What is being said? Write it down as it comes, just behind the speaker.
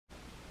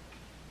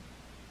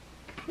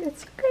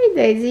It's okay,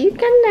 Daisy. You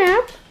can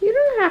nap. You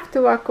don't have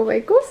to walk away.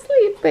 Go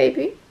sleep,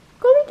 baby.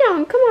 Go lay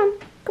down. Come on.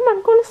 Come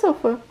on. Go on the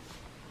sofa.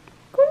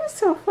 Go on the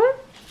sofa.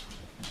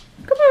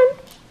 Come on.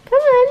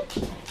 Come on.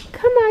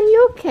 Come on.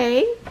 You okay?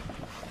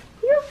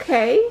 You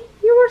okay?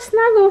 You were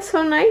snuggled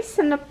so nice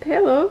in a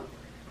pillow.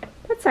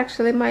 That's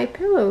actually my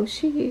pillow.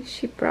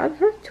 She brought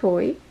her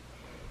toy.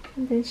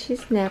 And then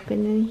she's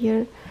napping in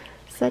here.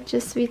 Such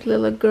a sweet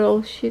little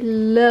girl. She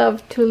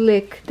loved to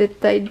lick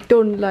that I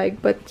don't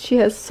like, but she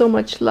has so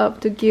much love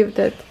to give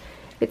that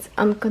it's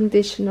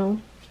unconditional.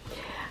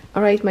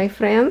 Alright, my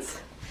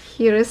friends,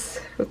 here is,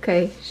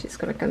 okay, she's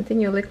gonna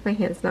continue to lick my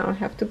hands now. I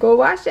have to go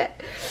wash it.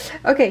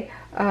 Okay,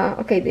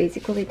 okay, Daisy,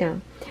 go lay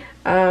down.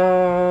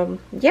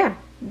 Yeah,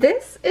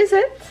 this is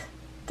it.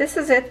 This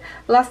is it.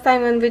 Last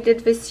time when we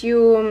did with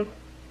you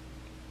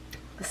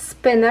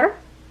spinner,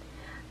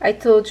 I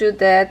told you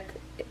that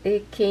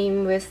it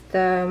came with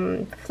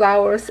the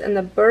flowers and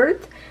a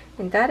bird,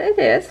 and that it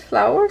is,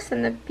 flowers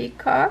and a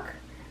peacock.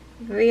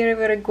 Very,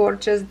 very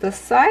gorgeous. The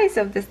size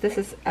of this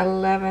is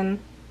 11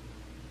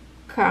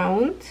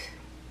 count.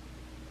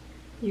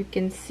 You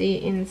can see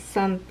in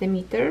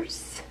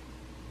centimeters.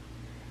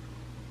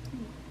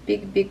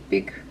 Big, big,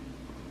 big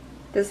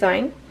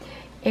design.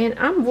 And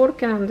I'm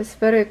working on this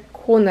very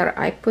corner.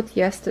 I put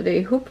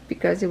yesterday hoop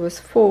because it was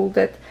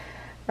folded.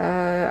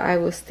 I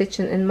was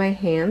stitching in my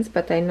hands,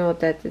 but I know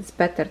that it's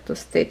better to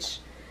stitch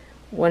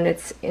when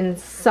it's in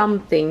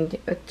something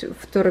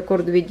to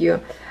record video.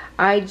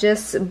 I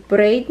just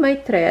braid my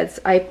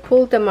threads, I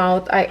pull them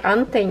out, I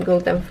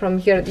untangle them from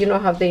here. You know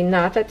how they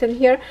knotted in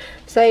here,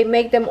 so I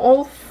make them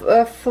all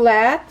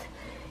flat,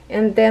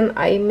 and then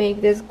I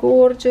make these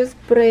gorgeous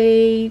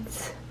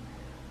braids.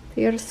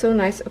 They are so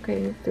nice. Okay, I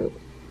need to.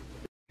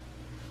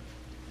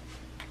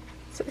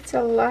 So it's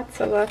a lots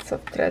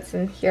of threads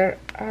in here.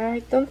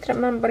 I don't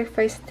remember if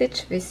I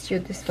stitched with you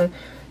this one.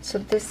 So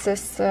this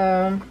is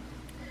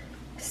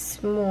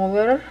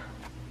smaller.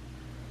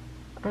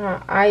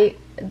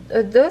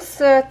 Those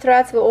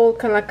threads will all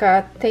kind of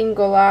like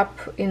tangle up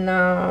in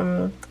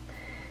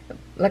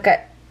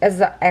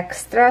as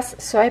extras.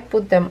 So I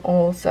put them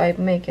all. So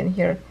I'm making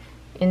here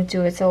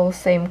into it's all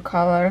same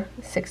color,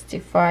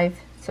 65.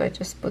 So I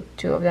just put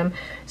 2 of them.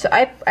 So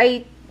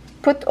I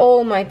put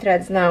all my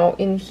threads now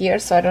in here,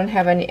 so I don't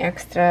have any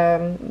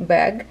extra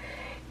bag.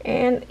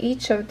 And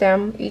each of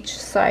them, each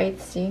side,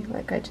 see,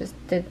 like I just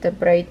did the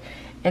braid,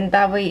 and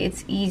that way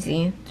it's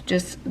easy to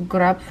just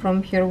grab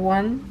from here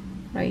one,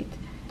 right,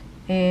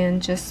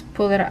 and just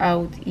pull it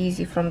out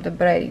easy from the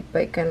braid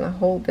by kind of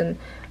holding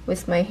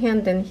with my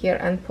hand in here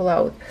and pull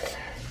out.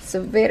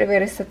 So very,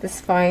 very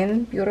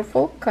satisfying.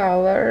 Beautiful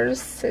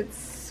colors. It's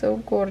so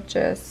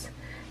gorgeous.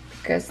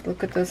 Because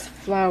look at those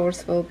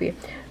flowers will be.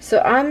 So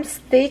I'm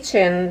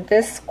stitching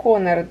this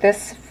corner,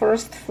 this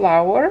first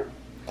flower,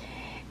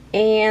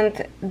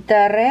 and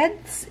the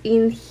reds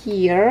in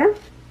here,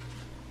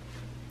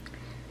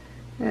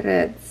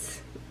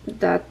 reds,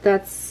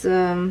 that's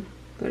where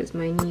is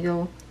my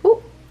needle?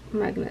 Oh,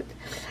 magnet.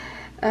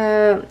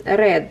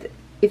 Red.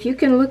 If you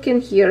can look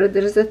in here,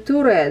 there's a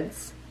 2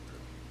 reds,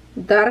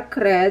 dark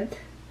red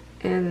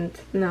and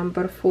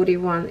number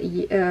 41,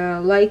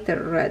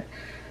 lighter red.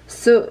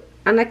 So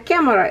on a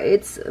camera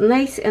it's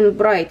nice and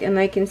bright and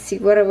I can see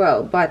very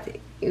well, but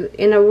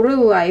in a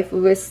real life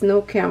with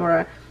no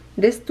camera,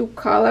 these 2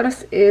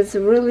 colors is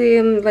really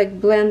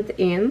like blend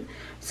in,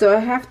 so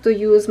I have to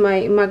use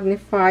my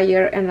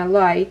magnifier and a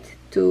light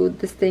to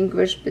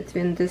distinguish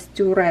between these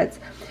 2 reds.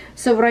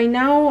 So right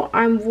now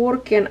I'm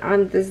working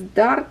on this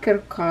darker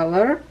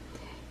color,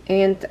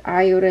 and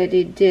I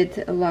already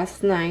did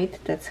last night.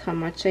 That's how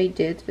much I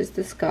did with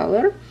this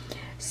color.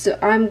 So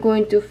I'm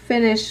going to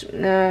finish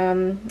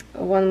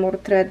one more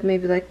thread,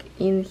 maybe like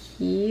in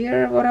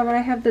here, wherever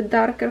I have the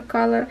darker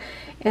color,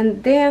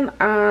 and then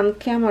on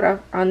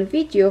camera, on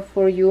video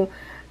for you,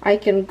 I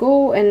can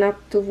go and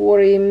not to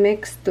worry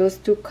mix those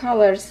 2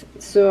 colors.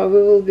 So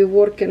we will be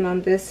working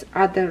on this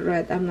other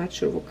red. I'm not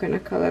sure what kind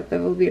of color that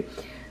will be.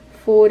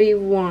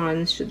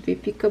 41 should be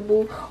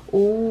peekaboo.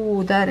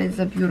 Oh, that is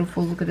a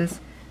beautiful, look at this,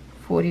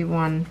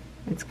 41.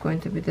 It's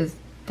going to be this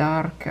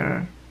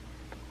darker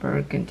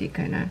burgundy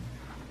kind of.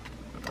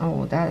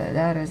 Oh,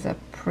 that is a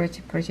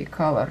pretty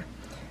color.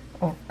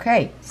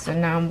 Okay, so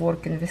now I'm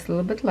working with a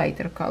little bit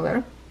lighter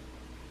color.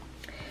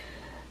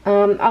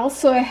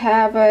 Also I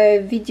have a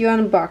video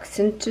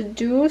unboxing to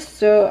do,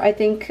 so I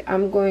think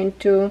I'm going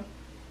to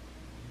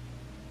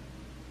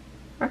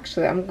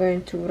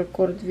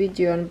record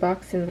video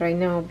unboxing right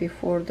now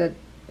before the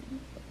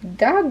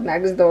dog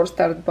next door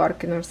starts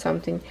barking or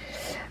something,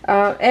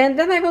 and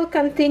then I will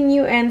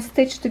continue and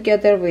stitch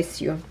together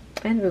with you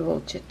and we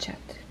will chit chat.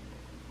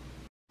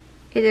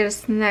 It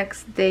is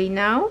next day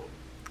now,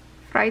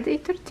 Friday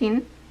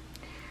 13.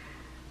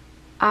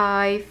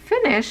 I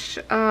finished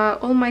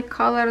all my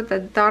color, the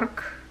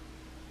dark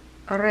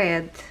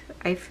red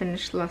I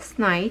finished last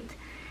night,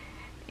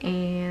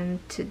 and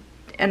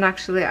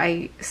actually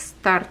I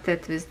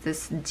started with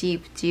this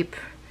deep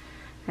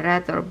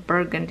red or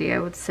burgundy, I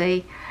would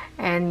say,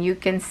 and you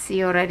can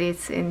see already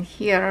it's in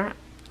here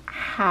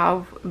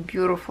how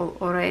beautiful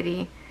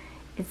already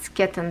it's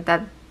getting,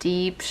 that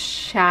deep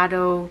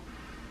shadow,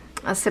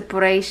 a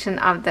separation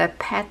of the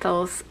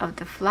petals of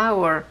the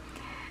flower.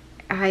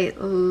 I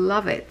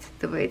love it,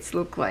 the way it's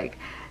look like.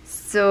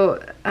 So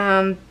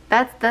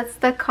that's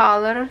the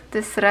color,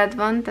 this red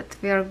one that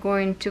we are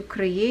going to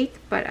create.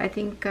 But I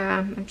think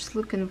I'm just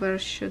looking, where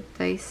should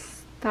I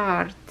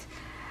start?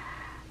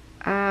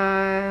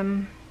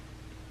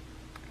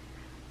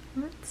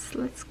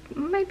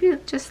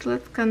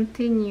 Let's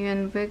continue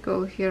and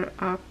wiggle here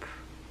up.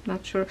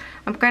 Not sure,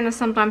 I'm kind of,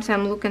 sometimes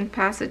I'm looking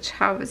passage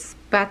how is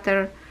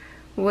better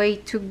way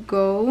to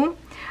go.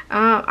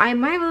 I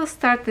might well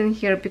start in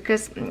here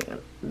because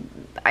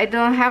I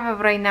don't have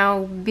right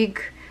now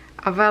big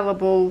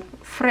available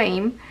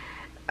frame,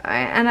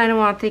 and I don't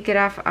want to take it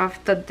off of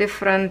the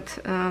different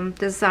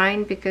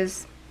design,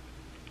 because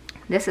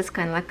this is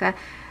kind of like a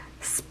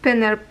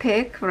spinner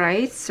pick,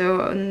 right?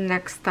 So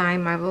next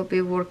time I will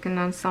be working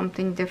on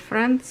something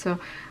different, so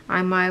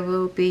I might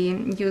will be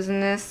using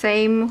the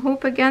same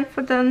hoop again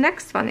for the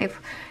next one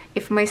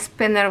if my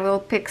spinner will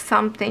pick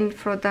something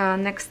for the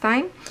next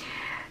time.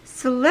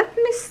 So let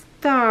me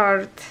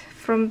start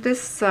from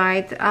this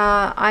side.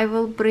 I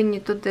will bring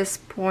you to this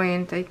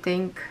point, I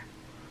think.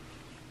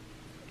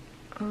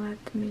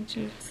 Let me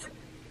just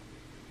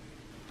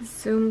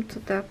zoom to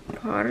that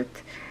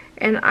part,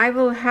 and I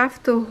will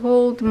have to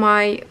hold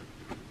my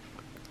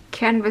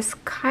canvas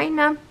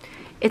kinda,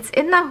 it's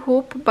in a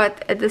hoop,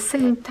 but at the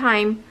same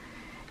time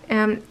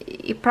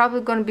it's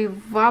probably gonna be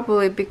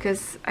wobbly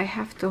because I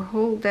have to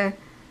hold the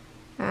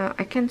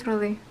I can't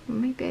really,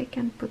 maybe I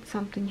can put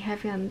something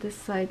heavy on this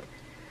side.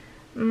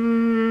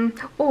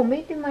 Oh,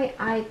 maybe my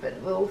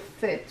iPad will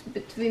fit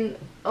between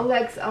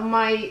legs of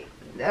my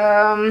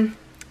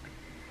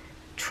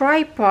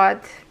tripod,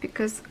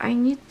 because I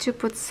need to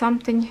put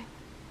something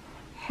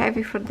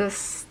heavy for the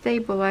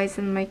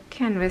stabilizing my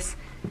canvas.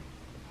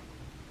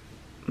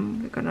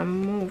 We're gonna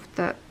move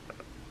the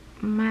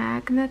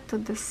magnet to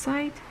the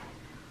side.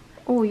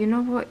 Oh, you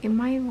know what, it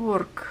might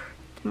work.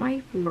 It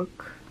might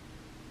work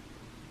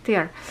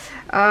there.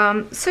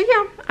 So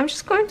yeah, I'm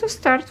just going to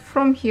start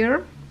from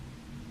here,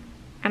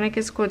 and I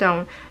can go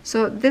down.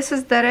 So this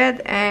is the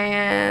red,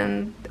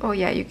 and oh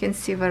yeah, you can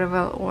see very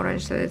well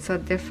orange, so it's a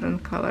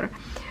different color.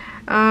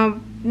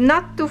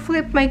 Not to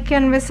flip my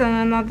canvas on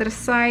another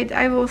side,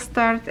 I will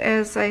start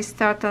as I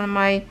start on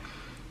my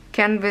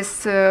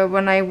canvas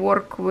when I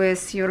work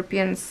with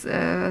European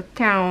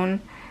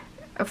town.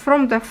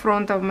 From the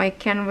front of my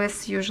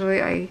canvas,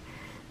 usually I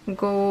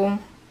go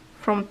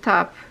from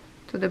top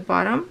to the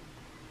bottom,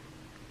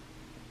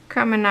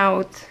 coming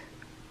out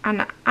on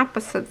the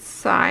opposite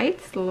side,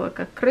 like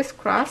a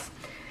crisscross.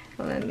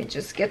 Let me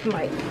just get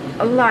my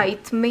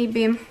light,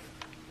 maybe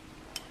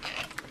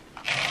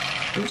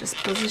I'm just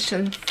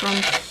positioned from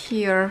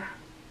here,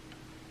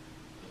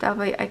 that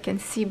way I can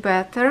see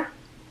better.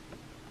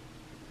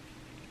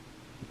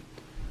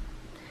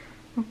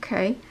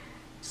 Okay,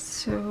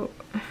 so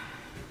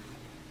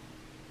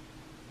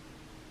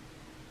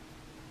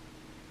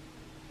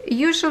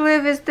usually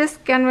with this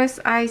canvas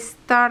I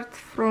start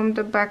from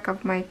the back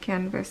of my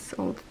canvas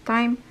all the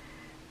time,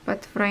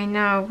 but right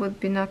now would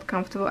be not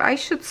comfortable. I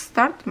should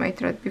start my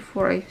thread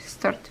before I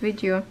start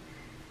video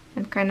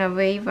and kind of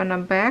wave on the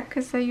back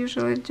as I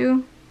usually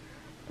do,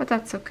 but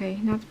that's okay,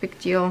 not a big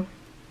deal.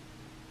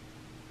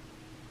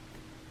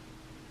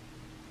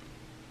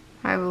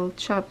 I will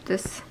chop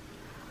this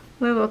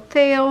little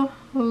tail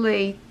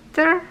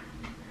later.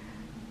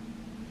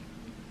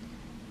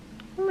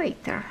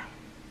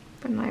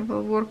 Then I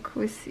will work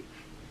with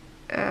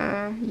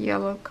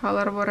yellow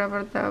color,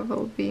 whatever that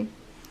will be.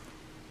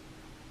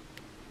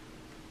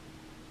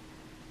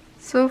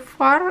 So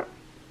far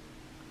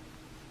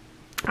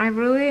I'm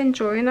really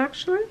enjoying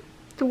actually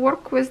to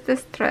work with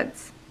these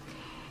threads.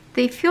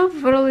 They feel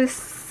really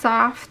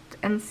soft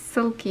and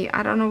silky.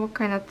 I don't know what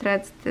kind of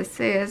threads this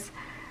is,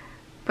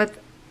 but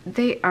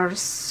they are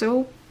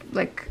so,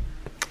 like,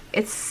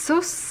 it's so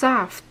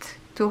soft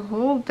to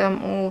hold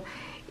them all.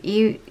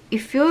 It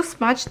feels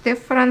much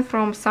different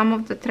from some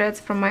of the threads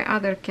from my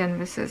other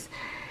canvases.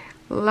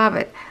 Love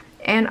it.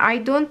 And I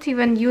don't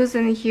even use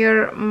in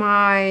here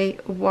my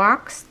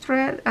wax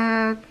thread,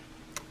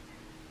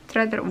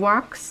 threader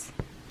wax,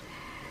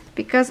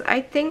 because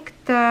I think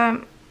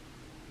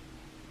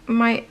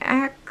my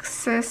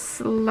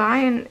axis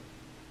line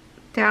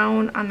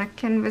down on a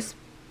canvas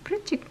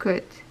pretty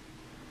good.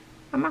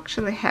 I'm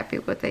actually happy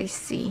with what I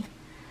see,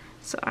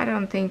 so I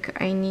don't think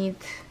I need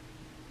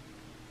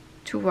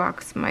to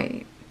wax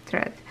my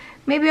thread.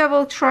 Maybe I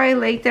will try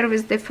later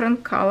with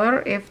different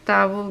color if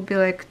that will be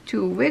like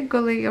too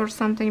wiggly or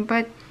something,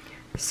 but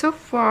so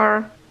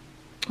far,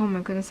 oh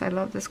my goodness, I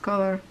love this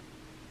color.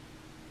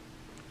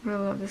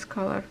 Really love this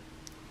color.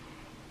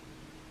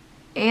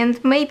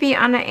 And maybe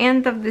on the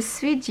end of this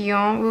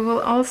video we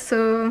will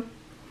also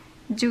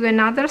do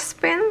another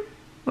spin.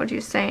 What are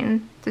you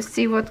saying? To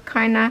see what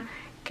kind of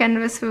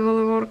canvas we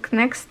will work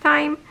next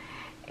time,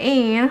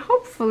 and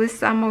hopefully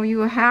some of you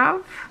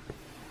have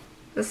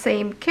the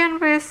same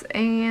canvas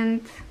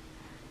and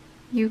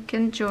you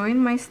can join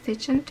my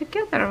stitching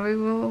together. We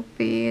will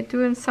be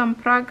doing some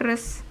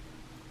progress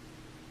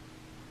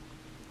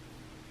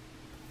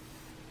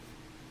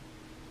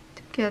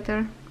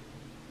together.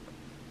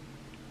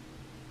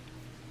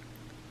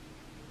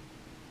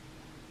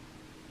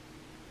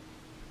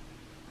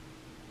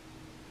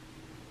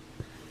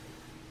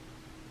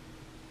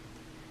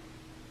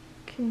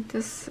 Okay,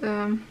 this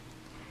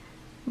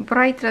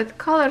bright red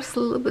colors a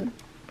little bit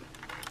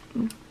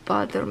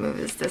bother me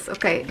with this.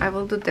 Okay, I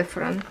will do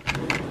different.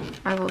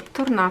 I will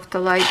turn off the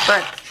light,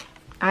 but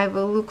I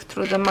will look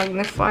through the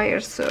magnifier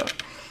so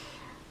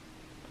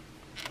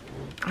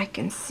I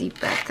can see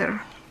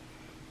better.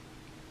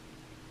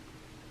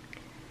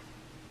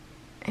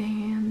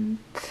 And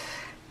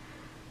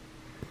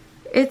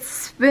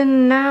it's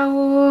been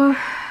now,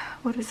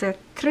 what is it,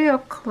 3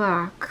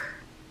 o'clock.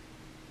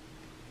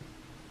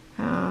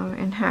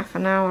 In half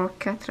an hour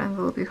Catherine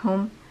will be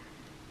home,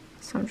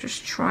 so I'm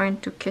just trying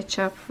to catch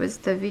up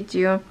with the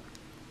video.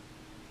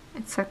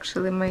 It's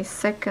actually my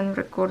second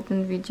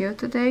recording video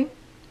today.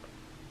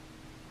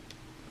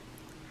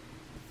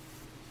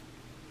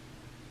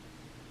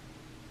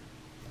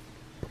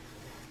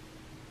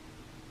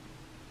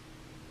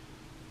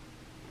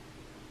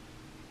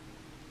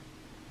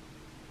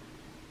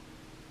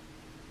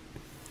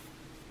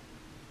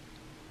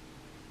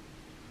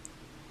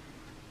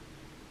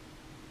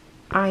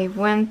 I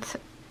went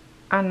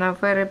on a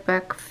very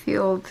back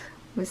field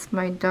with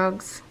my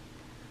dogs.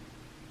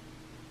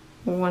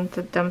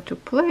 Wanted them to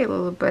play a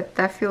little bit,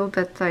 that field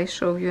that I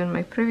showed you in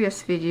my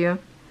previous video.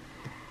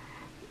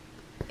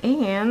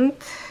 And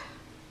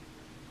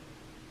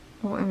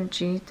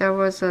OMG, there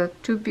was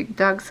two big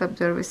dogs up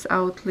there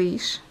without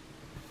leash.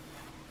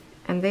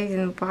 And they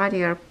in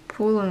body are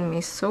pulling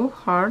me so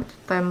hard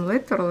that I'm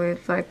literally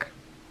like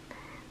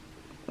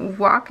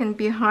walking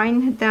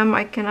behind them.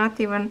 I cannot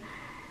even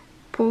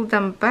pull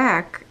them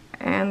back,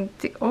 and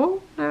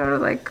they're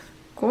like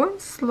going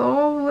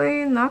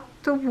slowly, not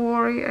to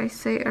worry. I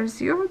say, is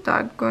your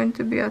dog going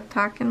to be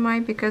attacking my,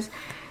 because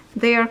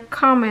they are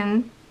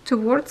coming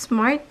towards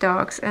my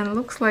dogs and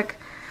looks like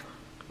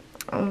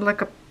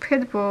a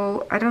pit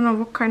bull. I don't know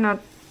what kind of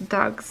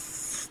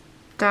dogs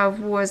that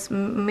was,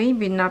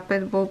 maybe not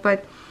pit bull,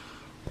 but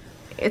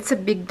it's a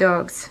big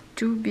dogs,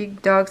 two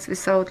big dogs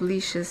without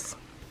leashes.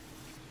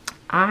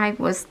 I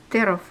was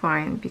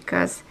terrifying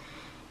because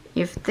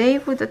if they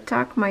would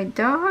attack my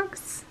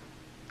dogs,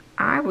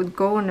 I would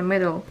go in the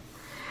middle.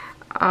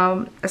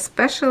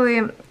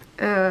 Especially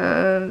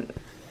to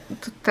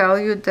tell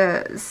you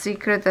the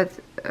secret that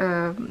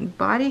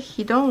Buddy,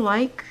 he don't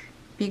like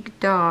big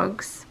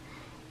dogs.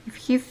 If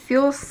he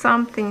feels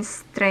something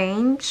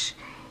strange,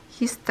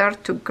 he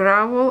starts to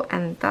growl,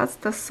 and that's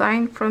the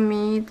sign for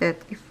me that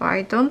if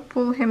I don't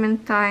pull him in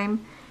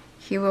time,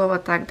 he will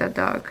attack the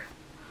dog.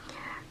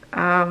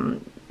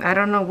 I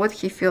don't know what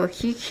he feels.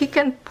 He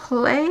can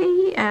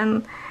play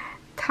and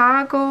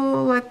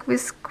toggle like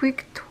with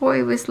quick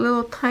toy with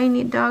little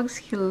tiny dogs.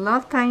 He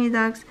loves tiny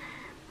dogs,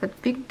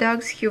 but big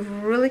dogs he's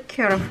really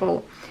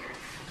careful.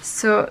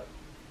 So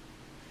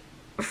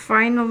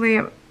finally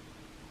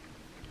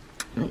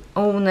an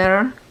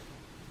owner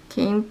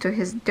came to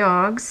his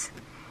dogs.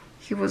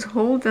 He was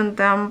holding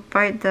them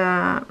by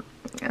the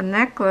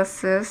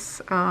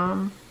necklaces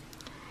and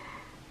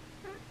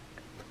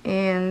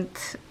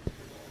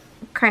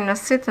kind of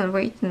sit and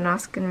wait and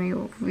asking me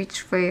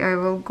which way I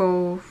will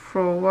go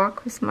for a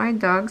walk with my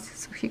dogs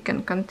so he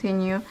can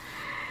continue.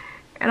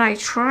 And I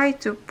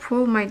tried to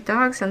pull my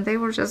dogs and they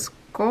were just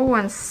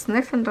going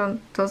sniffing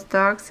on those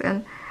dogs,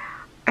 and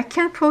I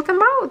can't pull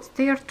them out.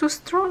 They are too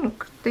strong.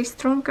 They're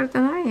stronger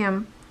than I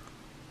am.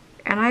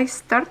 And I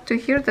start to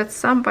hear that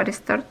somebody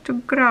start to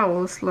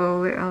growl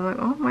slowly. I'm like,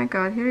 oh my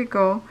god, here we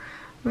go.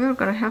 We're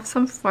gonna have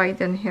some fight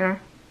in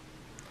here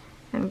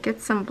and get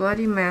some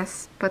bloody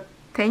mess. But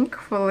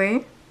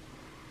thankfully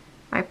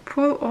I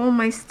pull all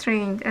my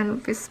strength,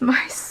 and with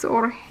my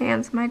sore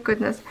hands, my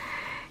goodness,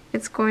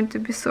 it's going to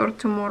be sore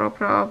tomorrow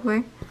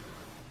probably.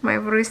 My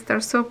wrists are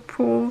so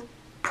poor,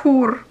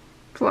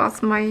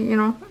 plus my, you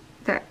know,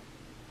 the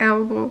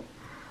elbow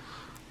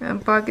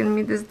bugging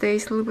me these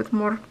days a little bit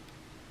more.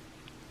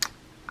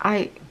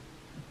 I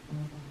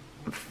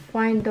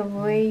find a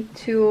way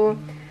to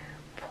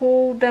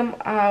pull them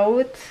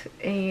out,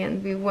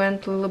 and we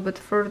went a little bit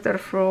further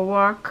for a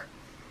walk,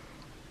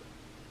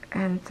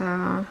 and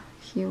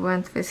he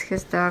went with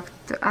his dog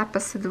the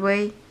opposite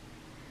way.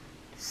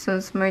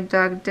 Since my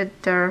dog did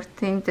their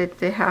thing that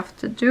they have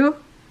to do,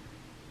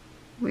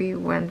 we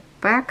went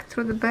back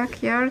through the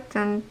backyard,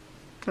 and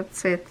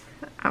that's it.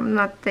 I'm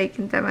not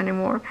taking them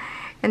anymore.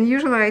 And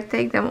usually I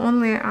take them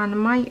only on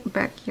my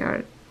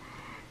backyard.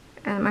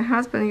 And my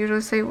husband usually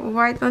say,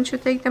 why don't you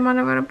take them on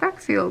our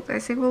backfield? I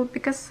say, well,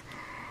 because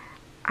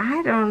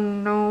I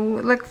don't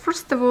know. Like,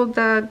 first of all,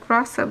 the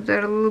grass up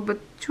there a little bit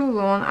too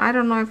long. I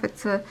don't know if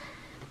it's a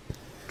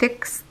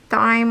takes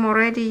time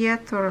already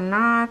yet or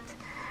not.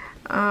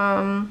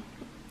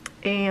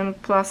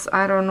 And plus,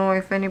 I don't know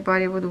if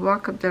anybody would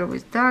walk up there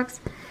with dogs.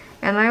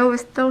 And I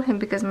always tell him,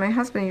 because my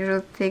husband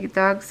usually take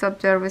dogs up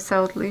there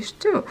without leash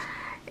too.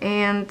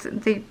 and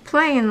they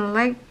play and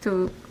like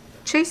to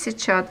chase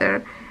each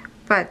other,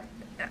 but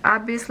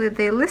obviously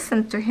they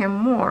listen to him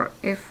more.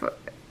 If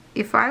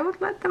I would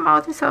let them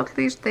out without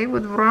leash, they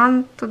would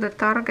run to the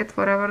target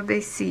wherever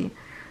they see.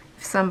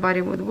 If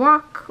somebody would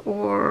walk,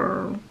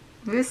 or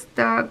this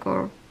dog,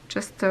 or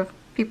just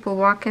people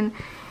walking,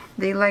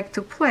 they like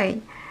to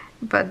play.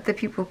 But the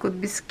people could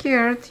be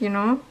scared, you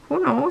know. Who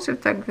knows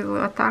if dog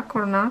will attack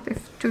or not,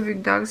 if two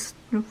big dogs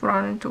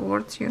running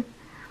towards you.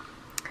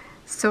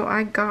 So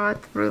I got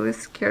really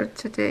scared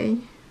today.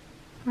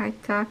 I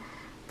thought,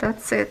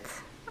 that's it.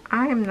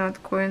 I am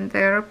not going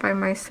there by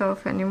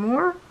myself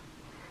anymore.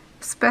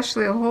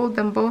 Especially hold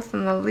them both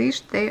on a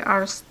leash. They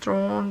are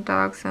strong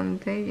dogs, and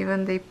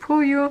they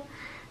pull you.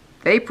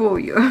 They pull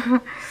you.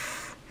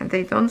 And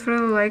they don't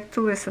really like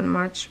to listen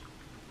much.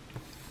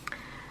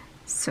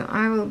 So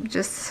I will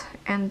just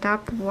end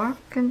up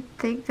walking,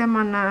 take them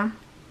on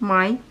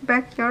my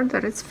backyard,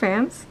 that is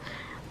fence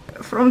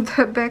from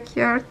the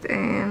backyard,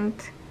 and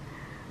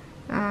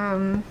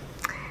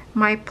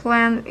my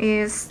plan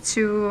is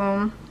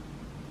to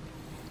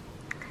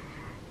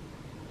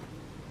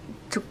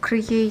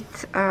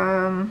create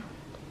a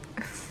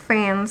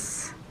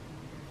fence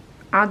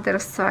other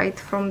side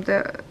from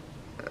the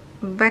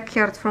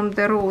backyard, from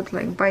the road,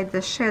 like by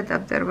the shed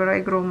up there where I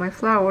grow my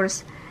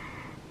flowers,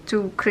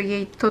 to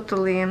create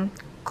totally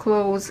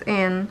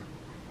close-in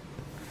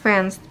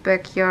fenced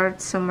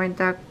backyard, so my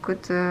dog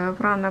could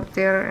run up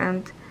there,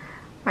 and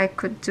I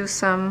could do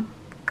some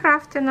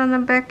crafting on the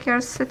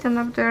backyard, sitting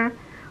up there,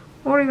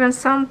 or even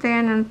something,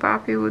 and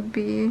Poppy would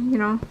be, you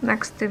know,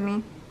 next to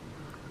me.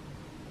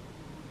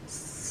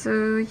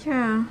 So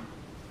yeah,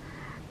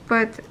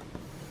 but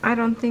I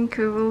don't think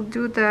we will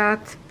do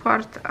that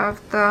part of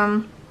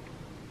the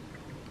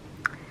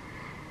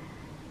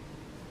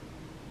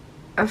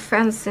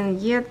fencing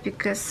yet,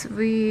 because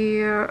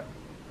we are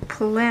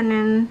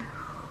planning,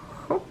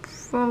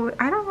 hopefully,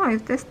 I don't know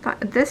if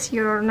this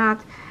year or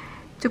not,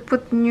 to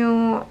put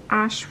new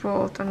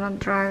asphalt on the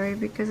driveway,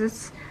 because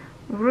it's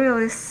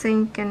really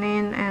sinking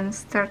in and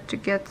start to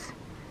get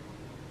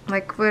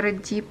like very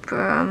deep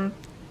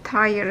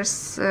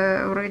tires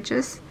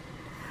ridges,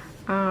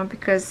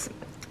 because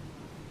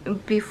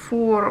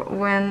before,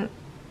 when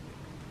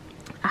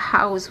a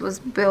house was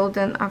built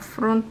in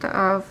front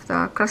of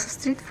across the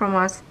street from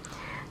us,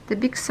 the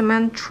big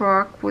cement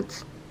truck would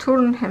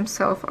turn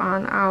himself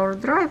on our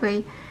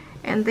driveway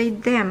and they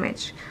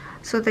damage.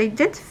 So they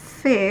did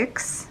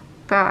fix,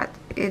 but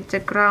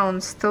the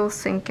ground still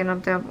sinking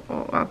up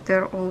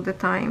there all the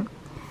time.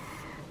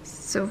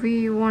 So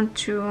we want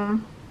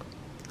to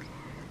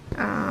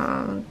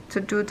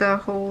do the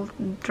whole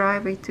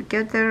driveway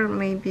together.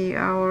 Maybe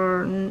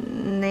our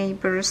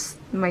neighbors,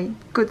 my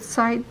good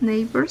side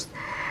neighbors,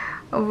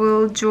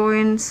 will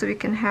join, so we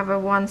can have a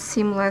one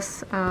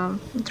seamless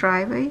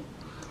driveway,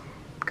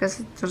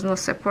 because there's no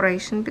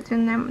separation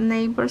between them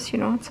neighbors, you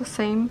know, it's the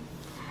same.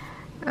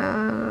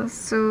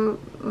 So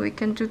we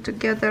can do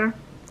together.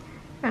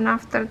 And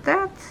after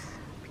that,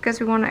 because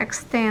we want to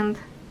extend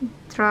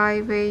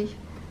driveway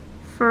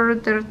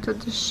further to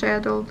the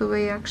shed all the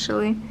way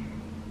actually,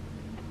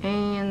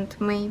 and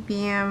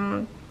maybe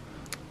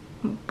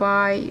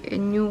buy a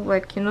new,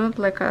 like, you know,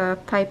 like a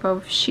type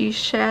of she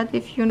shed,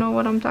 if you know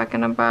what I'm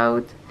talking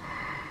about,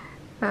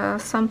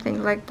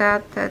 something like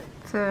that, that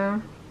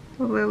a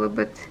little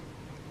bit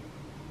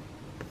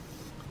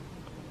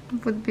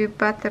would be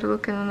better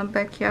looking in the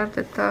backyard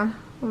than the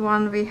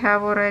one we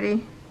have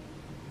already,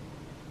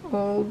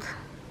 old.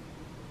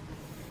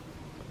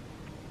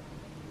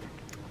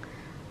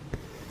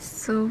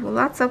 So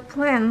lots of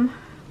plan,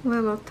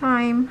 little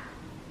time.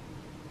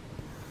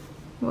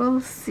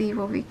 We'll see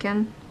what we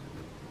can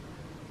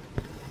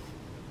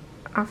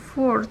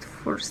afford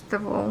first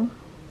of all.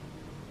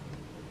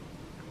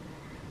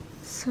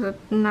 So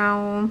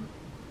now,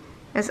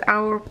 as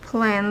our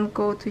plan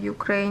go to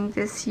Ukraine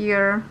this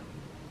year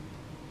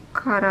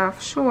cut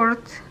off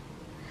short,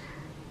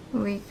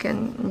 we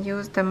can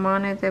use the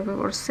money that we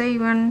were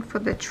saving for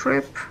the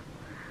trip.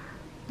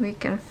 We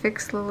can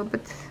fix a little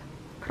bit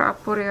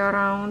property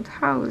around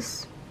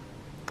house.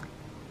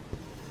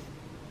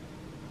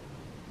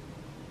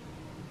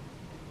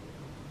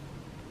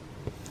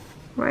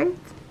 Right?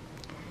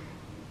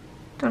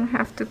 Don't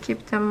have to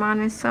keep the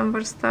money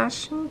somewhere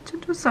stashed, to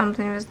do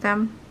something with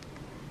them,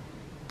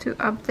 to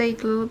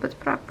update a little bit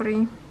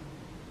property.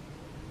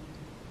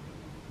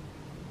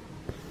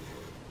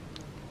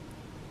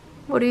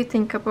 What do you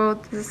think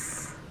about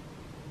this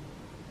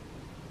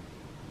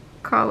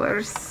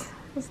colors?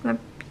 Isn't that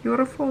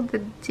beautiful? The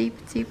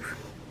deep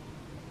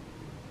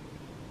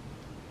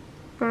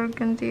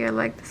burgundy. I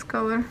like this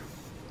color.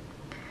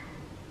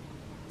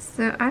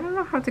 So I don't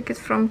know how to get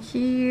from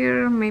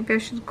here. Maybe I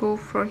should go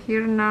for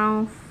here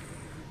now.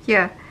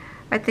 Yeah,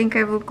 I think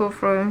I will go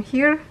from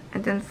here,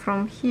 and then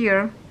from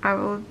here I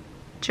will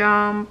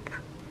jump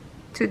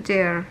to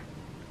there.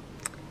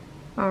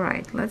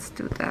 Alright, let's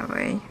do it that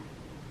way.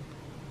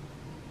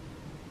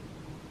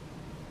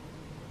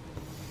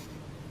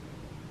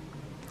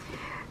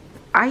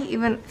 I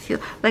even feel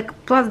like,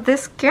 plus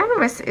this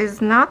canvas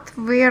is not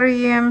very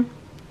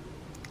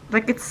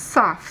like, it's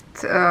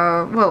soft.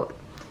 Well,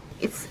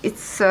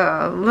 it's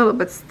a little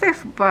bit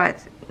stiff, but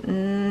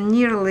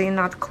nearly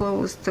not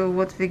close to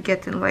what we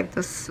get in like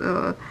this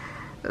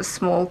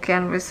small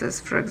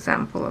canvases, for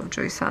example, of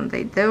Joy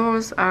Sunday.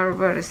 Those are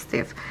very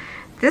stiff.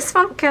 This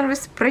one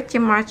canvas pretty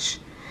much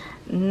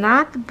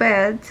not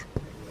bad,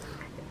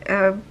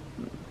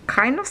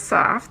 kind of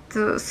soft,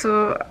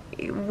 so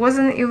it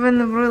wasn't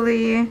even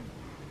really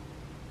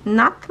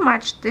not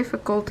much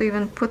difficult to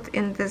even put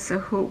in this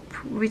hoop,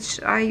 which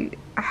I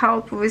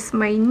help with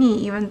my knee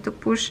even to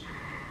push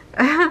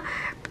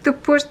to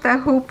push the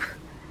hoop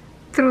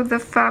through the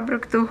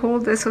fabric to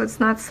hold it so it's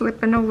not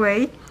slipping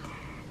away.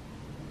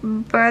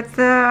 But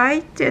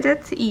I did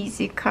it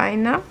easy,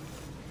 kinda.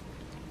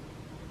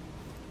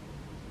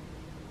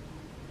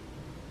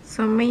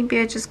 So maybe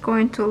I'm just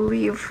going to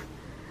leave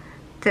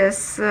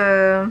this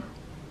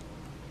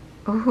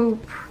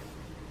hoop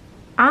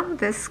on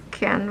this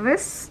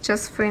canvas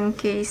just for in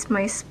case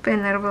my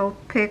spinner will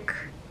pick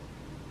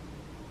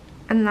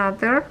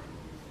another.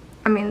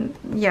 I mean,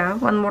 yeah,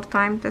 one more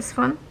time this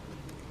one.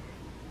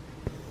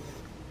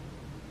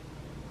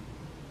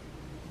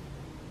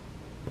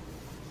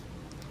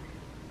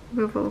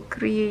 We will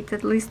create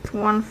at least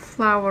one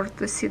flower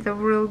to see the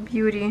real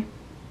beauty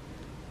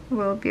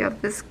will be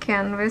of this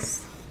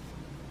canvas.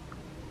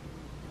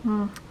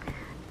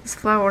 These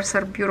flowers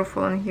are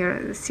beautiful in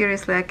here.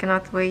 Seriously, I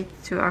cannot wait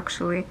to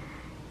actually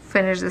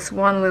finish this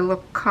one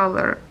little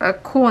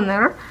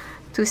corner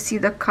to see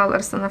the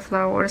colors on the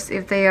flowers,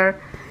 if they are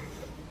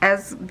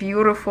as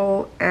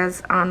beautiful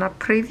as on a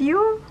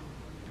preview,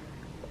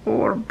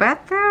 or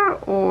better,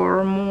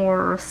 or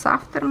more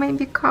softer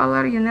maybe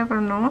color. You never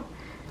know,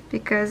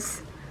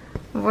 because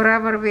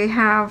whatever we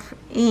have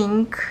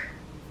ink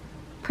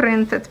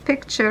printed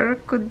picture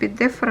could be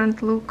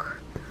different look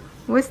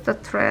with the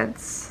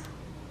threads.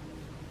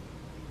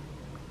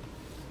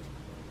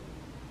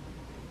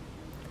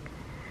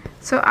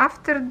 So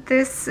after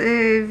this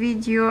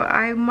video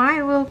I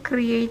might will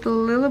create a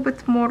little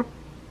bit more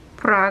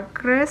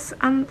progress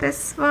on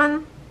this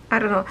one. I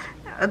don't know,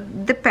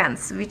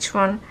 depends which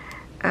one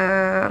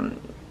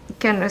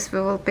canvas we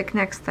will pick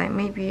next time.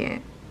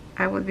 Maybe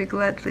I would be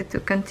gladly to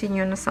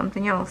continue on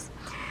something else,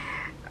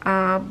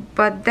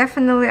 but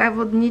definitely I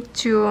would need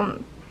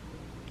to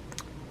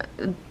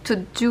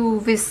do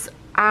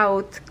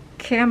without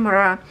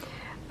camera.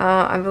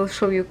 I will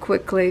show you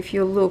quickly. If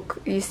you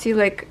look, you see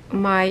like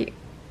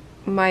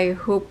my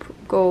hoop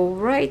go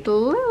right a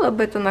little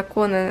bit on a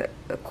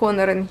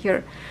corner in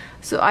here,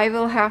 so I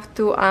will have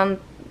to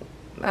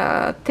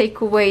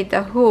take away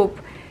the hoop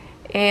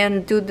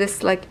and do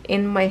this like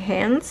in my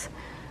hands.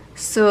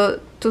 So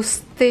to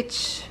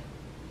stitch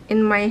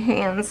in my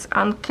hands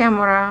on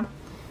camera,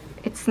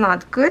 it's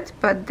not good,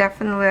 but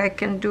definitely I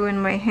can do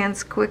in my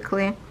hands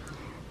quickly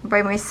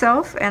by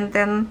myself, and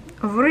then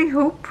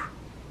rehoop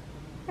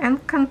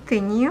and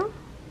continue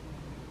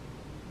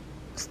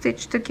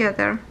stitch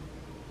together.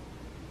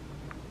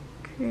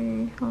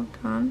 Okay, hold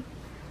on.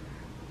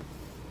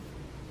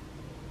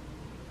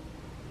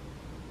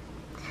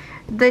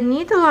 The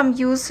needle I'm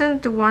using,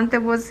 the one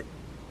that was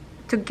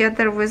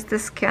together with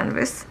this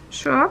canvas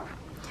shop,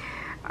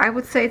 I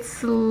would say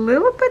it's a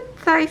little bit,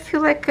 I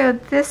feel like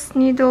this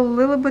needle a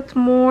little bit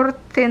more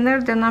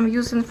thinner than I'm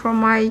using for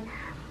my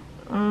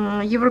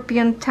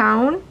European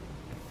town,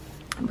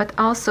 but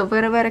also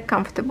very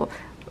comfortable,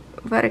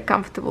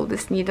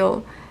 this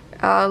needle.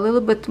 A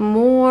little bit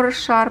more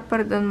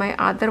sharper than my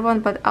other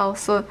one, but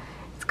also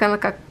it's kind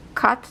of like a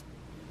cut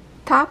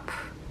top,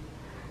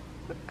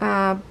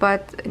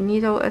 but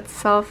needle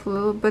itself a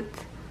little bit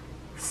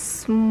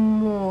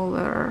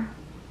smaller,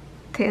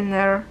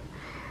 thinner,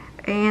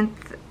 and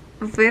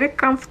very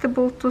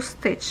comfortable to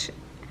stitch.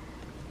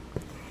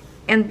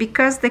 And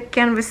because the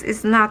canvas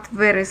is not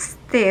very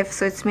stiff,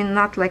 so it's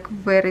not like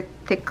very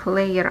thick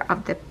layer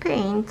of the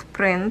paint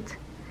print,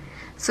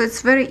 so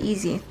it's very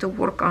easy to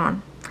work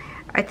on.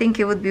 I think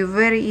it would be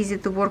very easy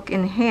to work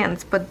in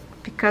hands, but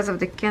because of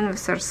the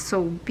canvas are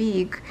so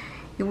big,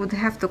 you would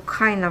have to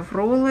kind of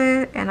roll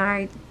it, and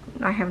I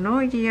have no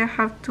idea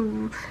how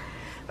to,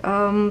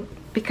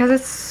 because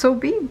it's so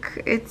big.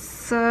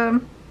 It's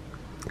to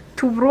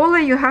roll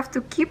it, you have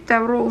to keep the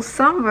roll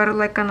somewhere,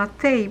 like on a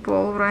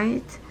table,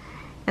 right?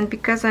 And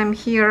because I'm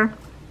here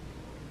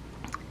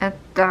at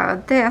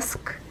the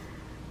desk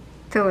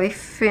till I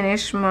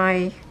finish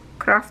my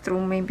craft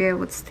room, maybe I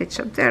would stitch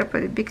up there,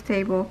 but a big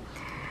table,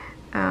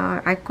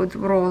 I could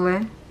roll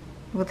it,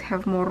 would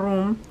have more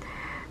room,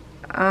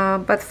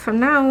 but for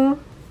now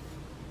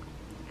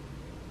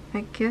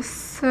I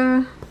guess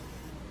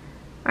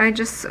I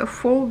just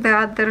fold the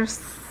other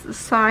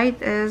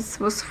side as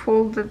was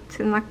folded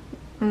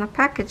in a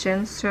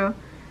packaging, so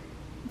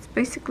it's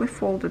basically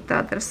folded the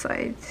other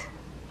side.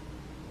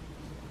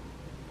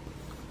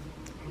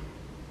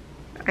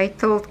 I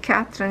told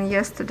Catherine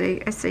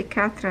yesterday, I say,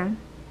 Catherine,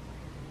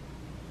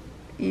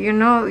 you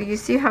know, you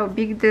see how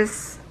big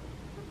this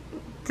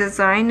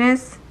design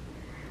is?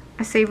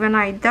 I say, when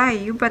I die,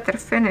 you better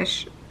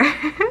finish.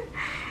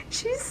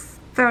 she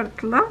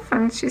started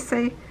laughing. She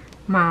say,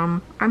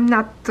 "Mom, I'm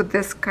not to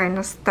this kind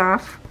of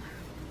stuff."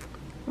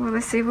 Well, I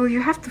say, "Well,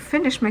 you have to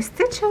finish my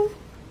stitching."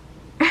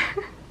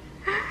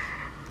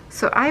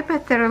 So I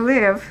better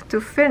live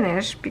to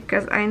finish,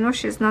 because I know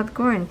she's not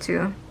going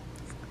to.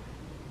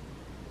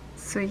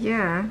 So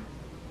yeah,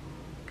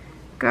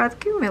 God,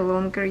 give me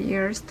longer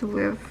years to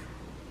live.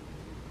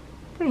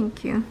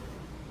 Thank you.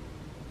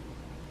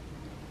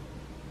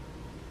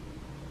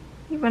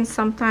 Even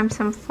sometimes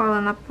I'm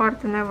falling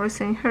apart and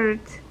everything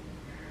hurts,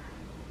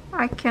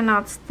 I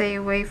cannot stay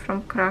away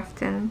from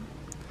crafting.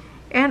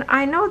 And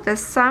I know that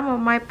some of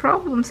my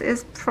problems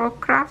is for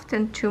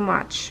crafting too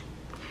much.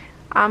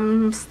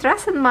 I'm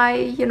stressing my,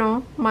 you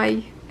know,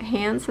 my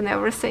hands and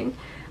everything,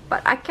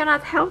 but I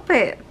cannot help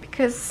it,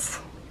 because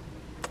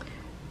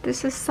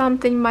this is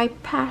something my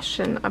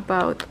passion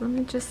about. Let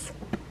me just,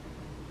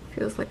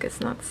 feels like it's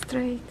not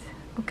straight.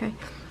 Okay,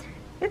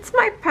 it's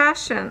my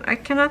passion. I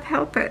cannot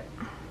help it.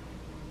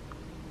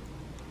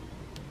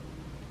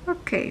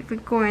 Okay, we're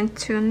going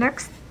to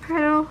next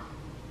petal,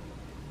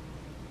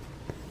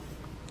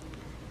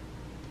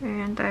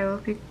 and I will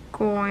be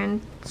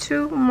going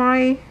to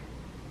my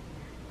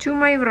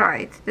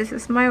right. This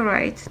is my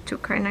right, to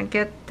kind of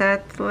get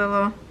that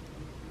little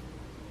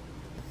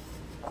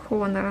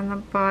corner on the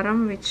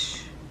bottom,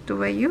 which the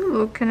way you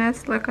look, and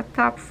it's like a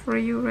top for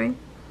you, right?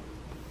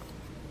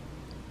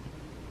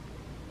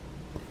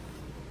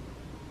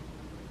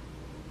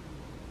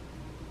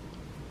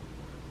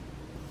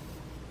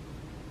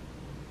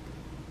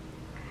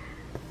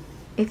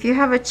 If you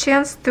have a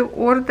chance to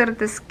order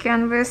this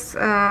canvas,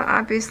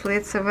 obviously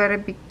it's a very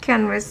big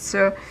canvas,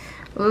 so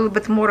a little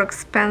bit more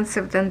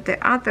expensive than the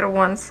other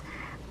ones.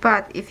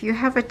 But if you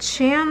have a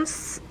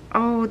chance,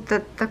 oh,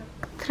 the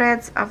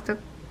threads of the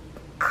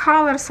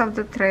colors of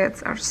the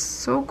threads are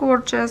so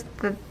gorgeous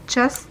that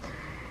just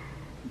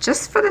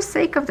for the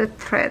sake of the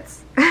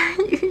threads,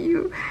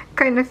 you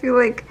kind of feel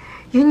like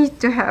you need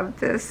to have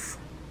this.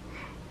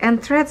 And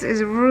threads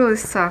is really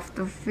soft,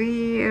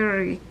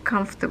 very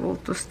comfortable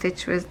to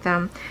stitch with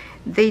them.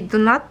 They do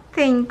not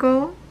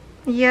tangle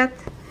yet,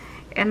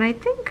 and I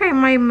think I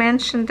might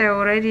mention that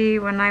already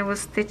when I was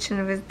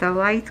stitching with the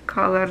light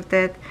color,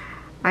 that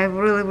I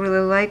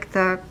really like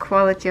the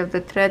quality of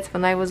the threads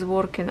when I was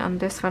working on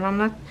this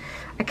one.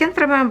 I can't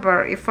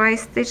remember if I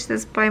stitched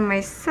this by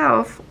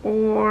myself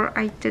or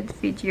I did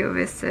video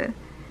with it.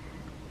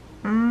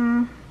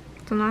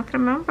 Do not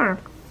remember.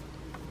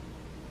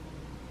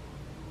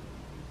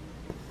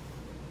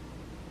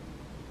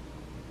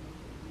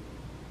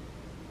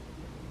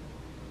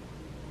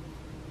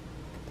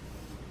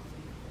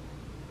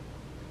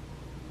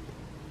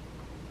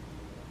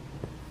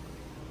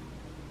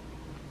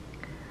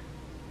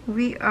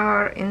 We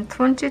are in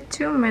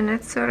 22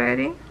 minutes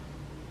already,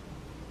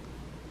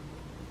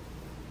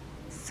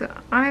 so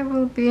I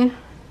will be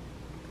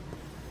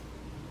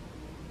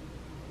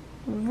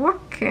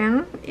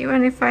working.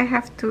 Even if I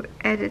have to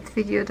edit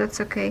video,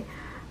 that's okay.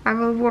 I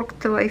will work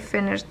till I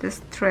finish this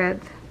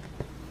thread,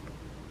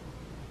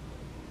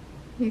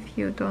 if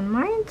you don't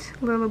mind.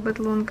 A little bit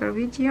longer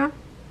video.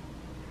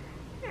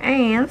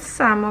 And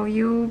some of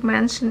you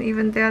mentioned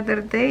even the other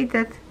day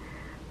that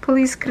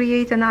please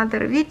create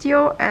another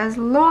video as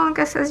long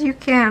as you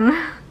can.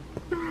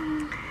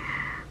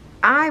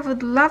 I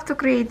would love to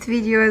create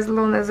video as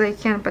long as I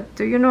can, but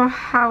do you know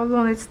how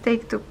long it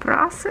takes to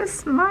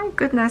process? My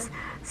goodness,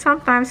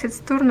 sometimes it's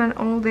turning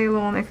all day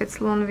long if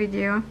it's long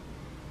video,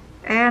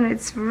 and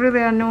it's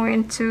really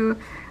annoying to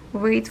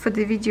wait for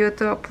the video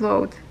to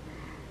upload.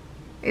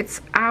 It's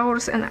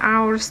hours and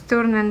hours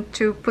turning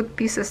to put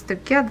pieces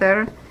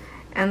together,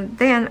 and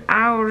then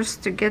hours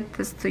to get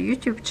this to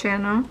YouTube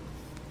channel.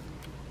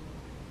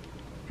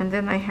 And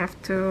then I have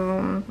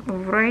to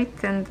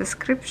write a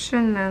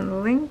description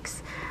and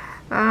links.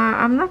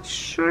 I'm not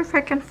sure if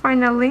I can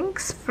find a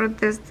links for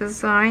this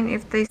design.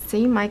 If they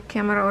see my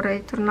camera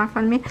already turned off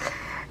on me,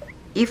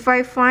 if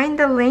I find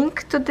a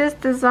link to this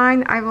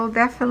design, I will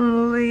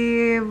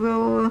definitely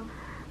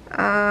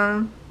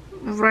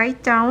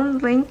write down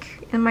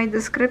link in my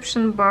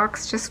description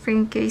box, just for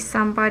in case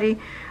somebody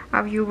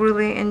of you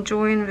really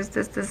enjoying with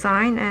this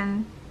design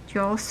and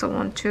you also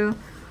want to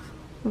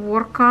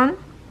work on.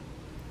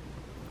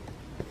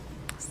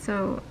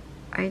 So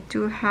I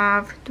do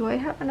have, do I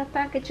have a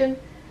packaging?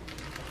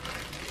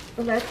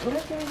 Let me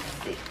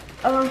see.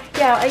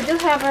 Yeah, I do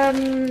have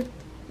a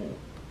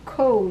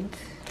code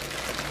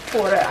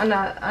for on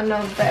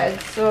a bag,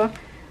 so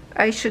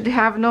I should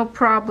have no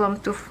problem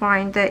to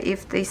find that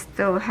if they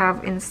still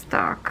have in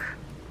stock.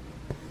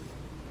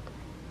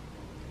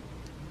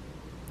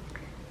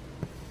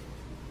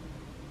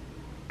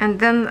 And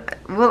then,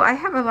 well, I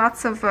have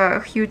lots of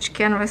huge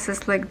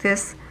canvases like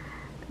this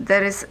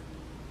that is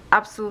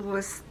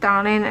absolutely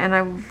stunning, and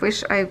I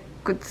wish I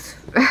could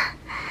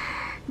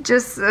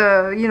just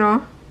you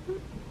know,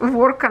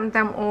 work on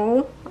them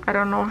all. I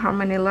don't know how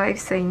many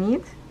lives I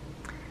need,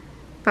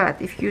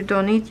 but if you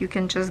don't need, you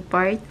can just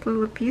buy a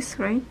little piece,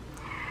 right?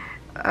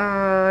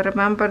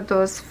 remember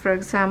those, for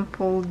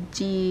example,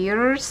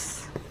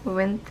 deers,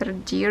 winter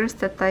deers,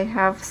 that I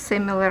have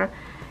similar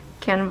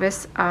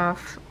canvas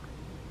of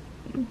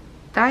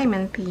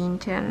diamond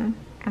painting,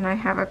 and I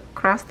have a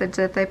cross stitch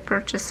that I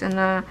purchased in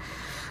a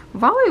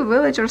Valley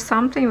Village or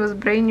something. It was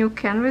brand new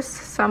canvas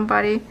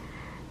somebody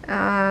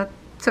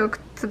took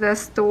to the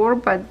store,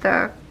 but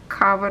the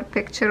cover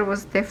picture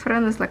was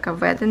different. It's like a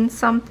wedding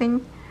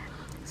something.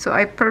 So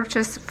I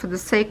purchased for the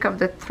sake of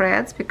the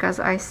threads, because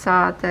I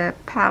saw the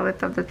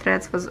palette of the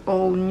threads was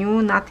all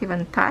new, not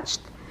even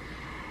touched.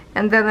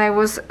 And then I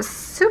was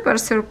super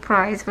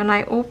surprised when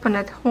I opened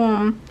at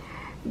home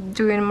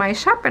doing my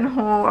shopping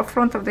haul in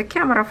front of the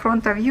camera,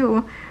 front of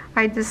you.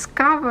 I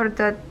discovered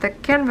that the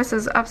canvas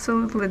is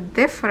absolutely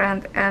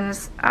different and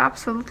is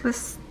absolutely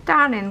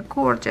stunning,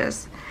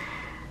 gorgeous.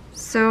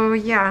 So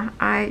yeah,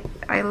 I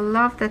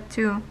love that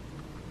too.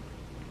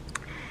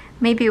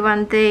 Maybe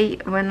one day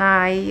when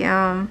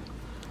I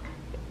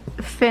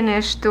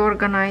finish to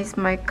organize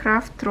my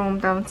craft room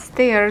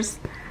downstairs,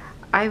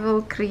 I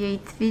will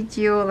create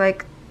video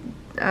like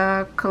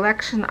a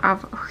collection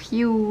of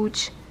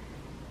huge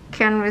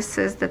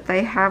canvases that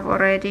I have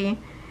already,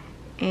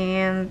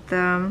 and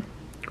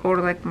or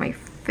like my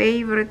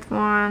favorite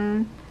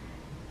one,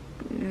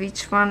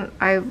 which one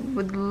I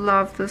would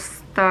love to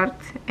start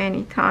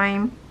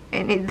anytime,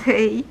 any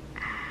day.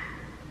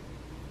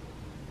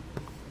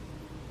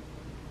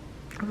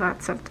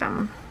 Lots of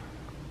them.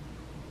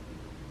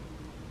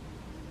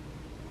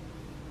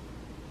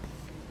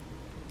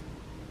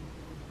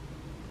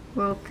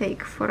 Will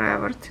take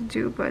forever to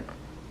do, but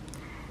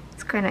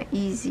it's kind of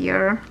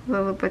easier, a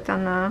little bit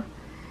on a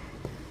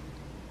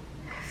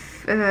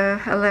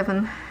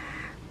 11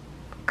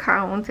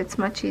 count. It's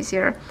much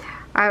easier.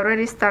 I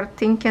already started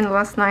thinking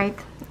last night,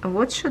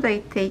 what should I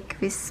take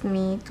with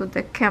me to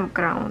the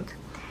campground?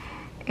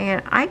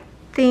 And I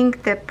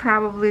think that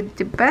probably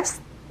the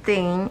best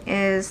thing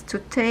is to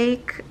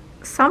take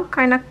some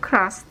kind of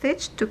cross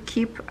stitch to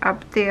keep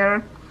up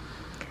there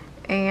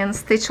and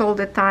stitch all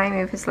the time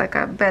if it's like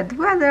a bad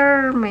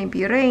weather,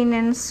 maybe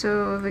raining,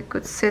 so we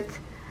could sit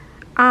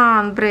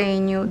on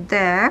brand new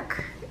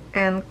deck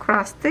and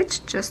cross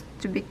stitch, just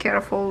to be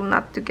careful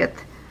not to get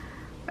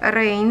a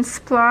rain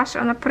splash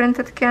on a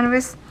printed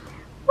canvas,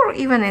 or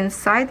even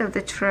inside of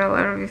the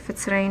trailer if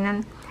it's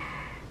raining.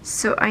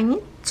 So I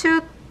need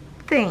to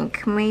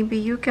think, maybe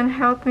you can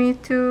help me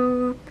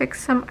to pick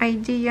some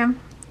idea.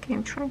 Okay,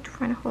 I'm trying to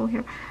find a hole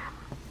here.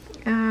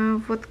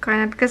 What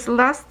kind of, because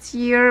last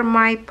year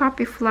my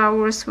poppy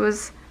flowers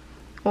was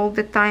all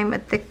the time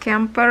at the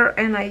camper,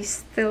 and I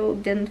still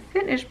didn't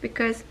finish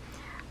because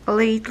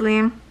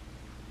lately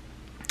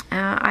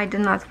I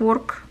did not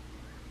work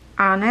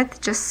on it.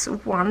 Just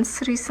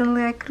once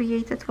recently I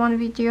created one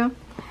video.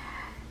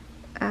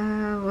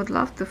 Would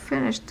love to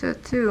finish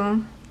that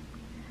too,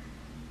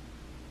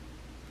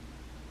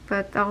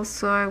 but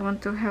also I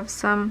want to have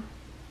some,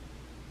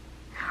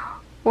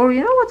 or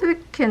you know what we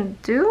can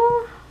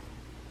do?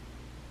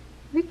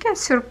 We can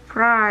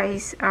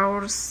surprise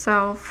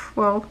ourselves,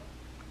 well,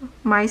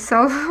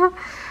 myself,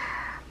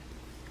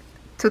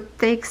 to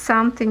take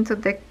something to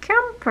the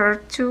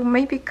camper, to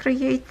maybe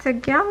create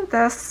again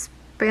the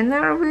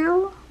spinner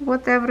wheel,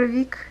 what every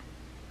week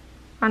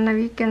on the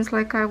weekends,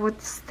 like I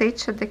would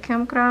stitch at the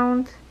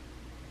campground.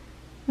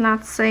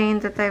 Not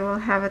saying that I will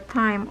have a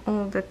time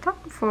all the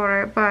time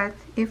for it, but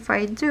if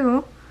I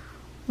do,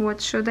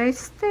 what should I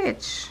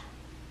stitch?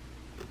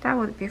 That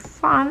would be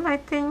fun, I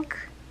think.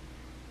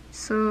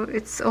 So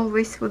it's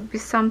always would be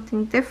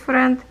something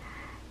different,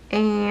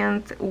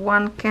 and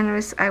one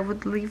canvas I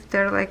would leave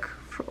there like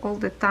for all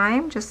the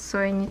time, just so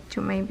I need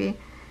to maybe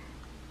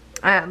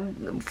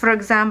for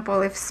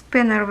example, if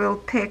spinner will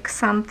pick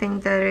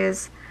something that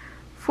is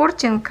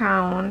 14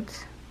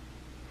 count,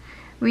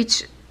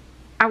 which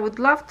I would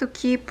love to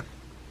keep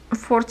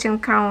 14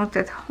 count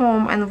at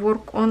home and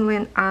work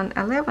only on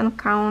 11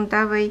 count.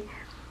 That way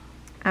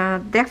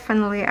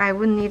definitely I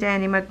wouldn't need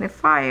any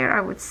magnifier. I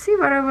would see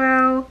very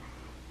well.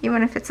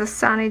 Even if it's a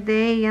sunny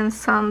day and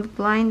sun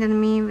blinded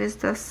me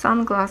with the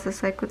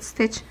sunglasses, I could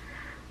stitch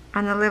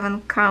on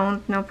 11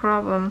 count, no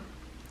problem.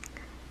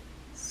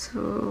 So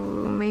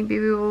maybe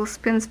we will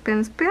spin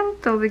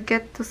till we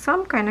get to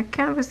some kind of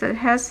canvas that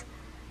has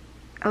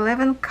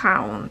 11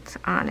 count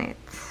on it.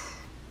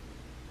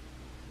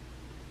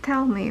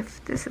 Tell me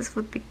if this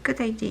would be a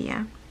good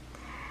idea.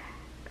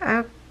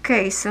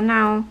 Okay, so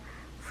now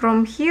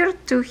from here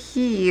to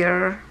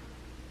here,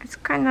 it's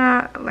kind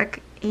of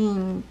like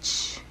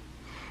inch.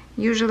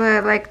 Usually I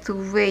like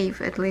to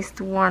wave at least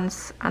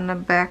once on the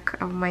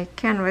back of my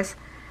canvas.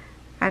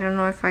 I don't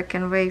know if I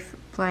can wave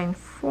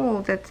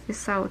blindfolded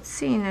without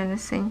seeing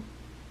anything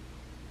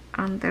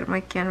under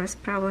my canvas.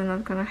 Probably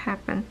not gonna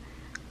happen.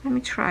 Let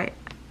me try it.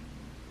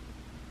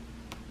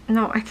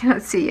 No, I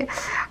cannot see it.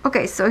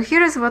 Okay, so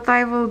here is what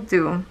I will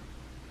do.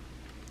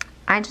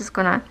 I'm just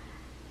gonna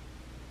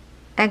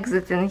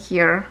exit in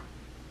here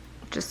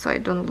just so I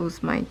don't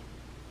lose my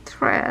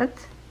thread,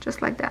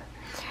 just like that.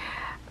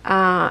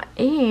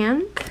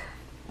 And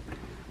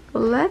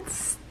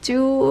let's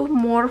do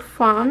more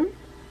fun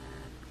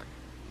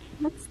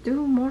let's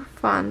do more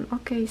fun.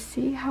 Okay,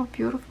 see how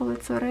beautiful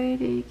it's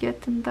already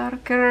getting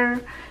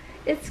darker.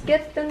 It's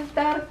getting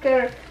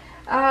darker.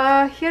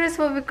 Here's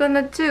what we're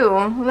gonna do.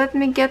 Let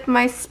me get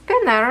my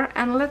spinner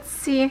and let's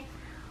see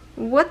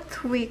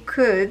what we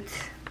could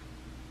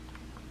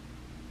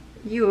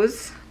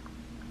use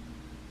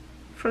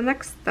for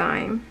next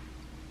time.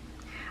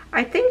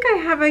 I think I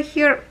have a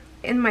here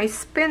in my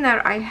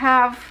spinner. I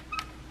have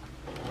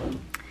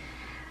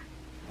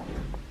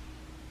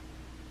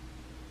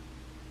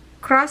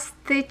cross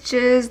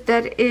stitches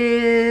that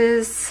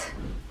is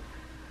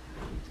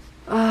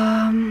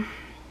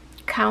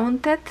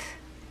counted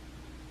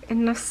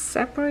in a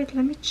separate.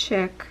 Let me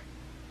check.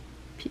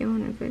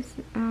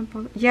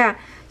 Yeah,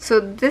 so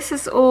this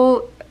is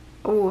all,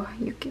 oh,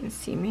 you can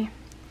see me,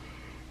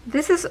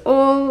 this is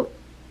all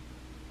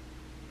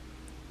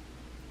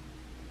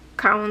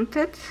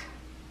counted,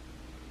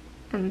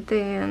 and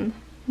then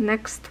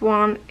next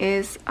one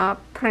is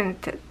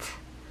printed.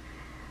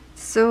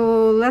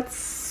 So let's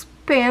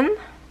spin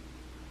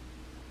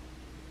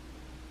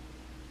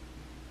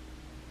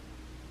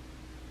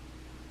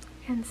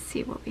and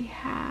see what we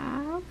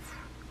have.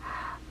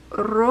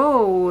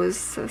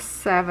 Rose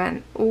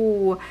 7.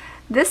 Oh,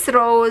 this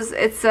rose,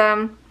 it's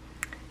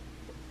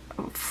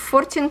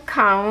 14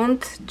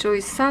 count Joy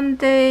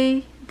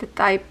Sunday that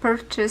I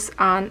purchased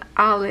on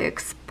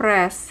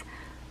AliExpress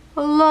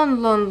a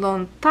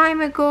long time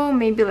ago,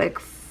 maybe like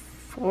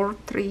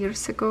 3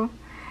 years ago,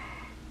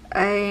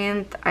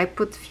 and I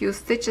put few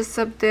stitches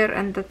up there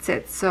and that's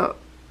it. So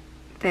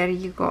there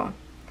you go,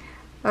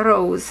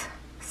 Rose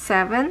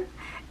 7.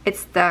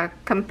 It's the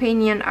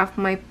companion of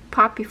my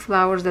poppy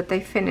flowers that I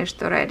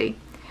finished already.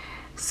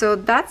 So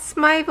that's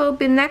my will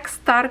be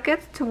next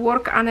target to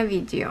work on a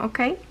video,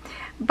 okay?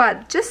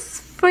 But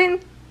just for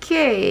in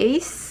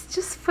case,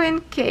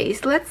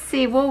 let's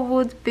see what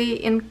would be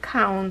in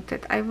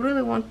counted. I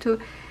really want to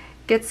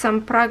get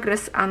some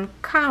progress on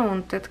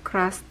counted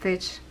cross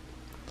stitch.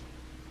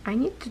 I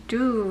need to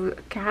do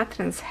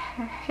Catherine's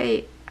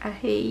hate,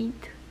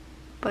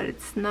 but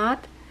it's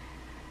not.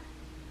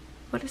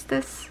 What is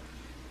this?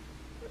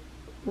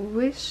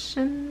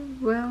 Wishing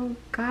Well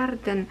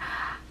Garden.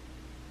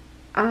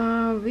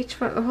 Which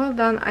one? Hold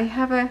on, I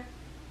have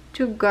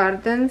 2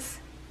 gardens.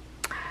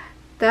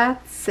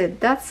 That's it,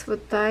 that's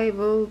what I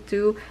will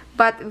do.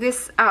 But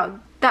this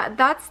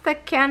that's the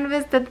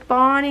canvas that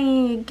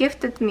Bonnie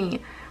gifted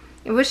me,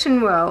 Wishing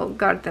Well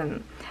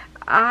Garden.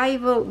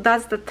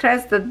 That's the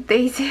threads that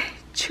Daisy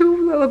chewed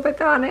a little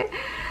bit on it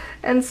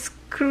and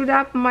screwed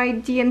up my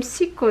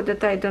DMC code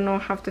that I don't know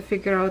how to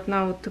figure out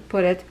now to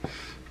put it.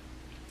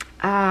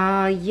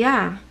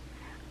 Yeah,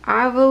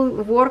 I will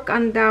work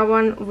on that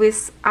one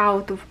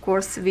without, of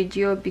course,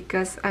 video,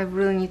 because I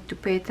really need to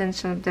pay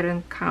attention there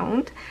and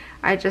count.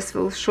 I just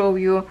will show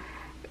you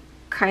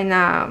kind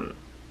of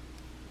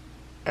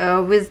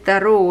with the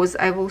rose.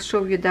 I will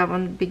show you that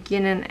one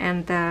beginning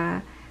and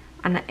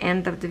on the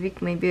end of the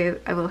week. Maybe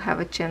I will have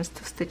a chance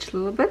to stitch a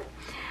little bit.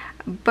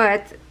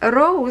 But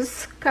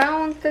rose,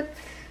 counted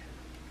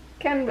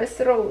canvas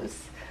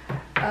rose,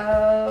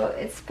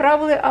 it's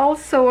probably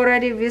also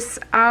already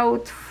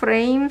without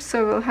frame,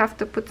 so we'll have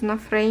to put in a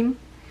frame.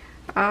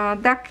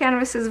 That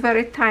canvas is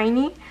very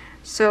tiny,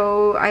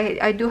 so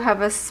I do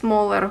have a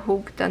smaller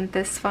hook than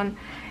this one.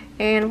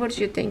 And what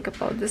do you think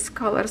about these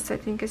colors? I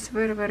think it's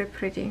very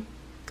pretty,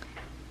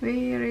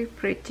 very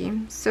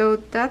pretty. So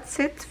that's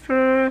it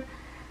for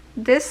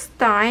this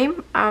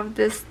time of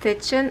the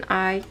stitching.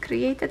 I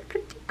created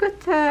pretty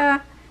good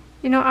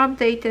you know,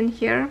 update in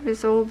here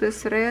with all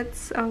these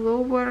reds all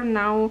over.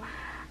 Now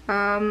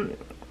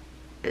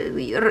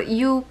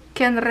you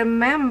can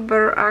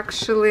remember,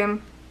 actually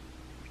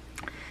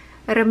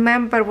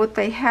remember what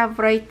I have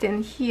right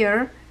in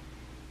here,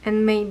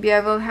 and maybe I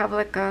will have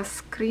like a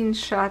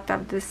screenshot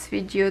of this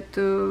video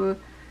to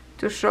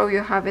show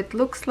you how it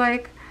looks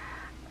like,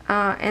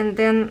 and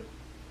then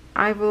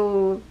I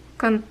will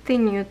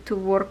continue to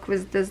work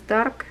with this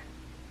dark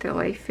till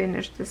I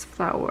finish this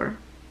flower,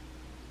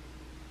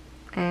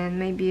 and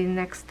maybe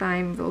next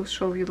time we'll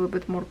show you a little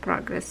bit more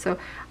progress. So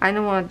I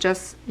don't want to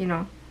just, you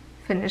know,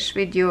 finish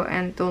video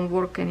and don't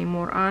work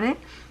anymore on it.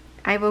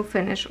 I will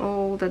finish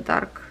all the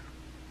dark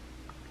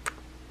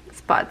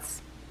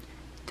spots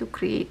to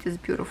create this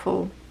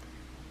beautiful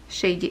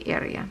shady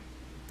area.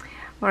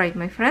 All right,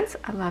 my friends,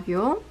 I love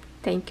you all.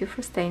 Thank you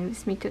for staying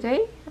with me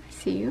today. I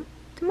see you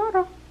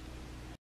tomorrow.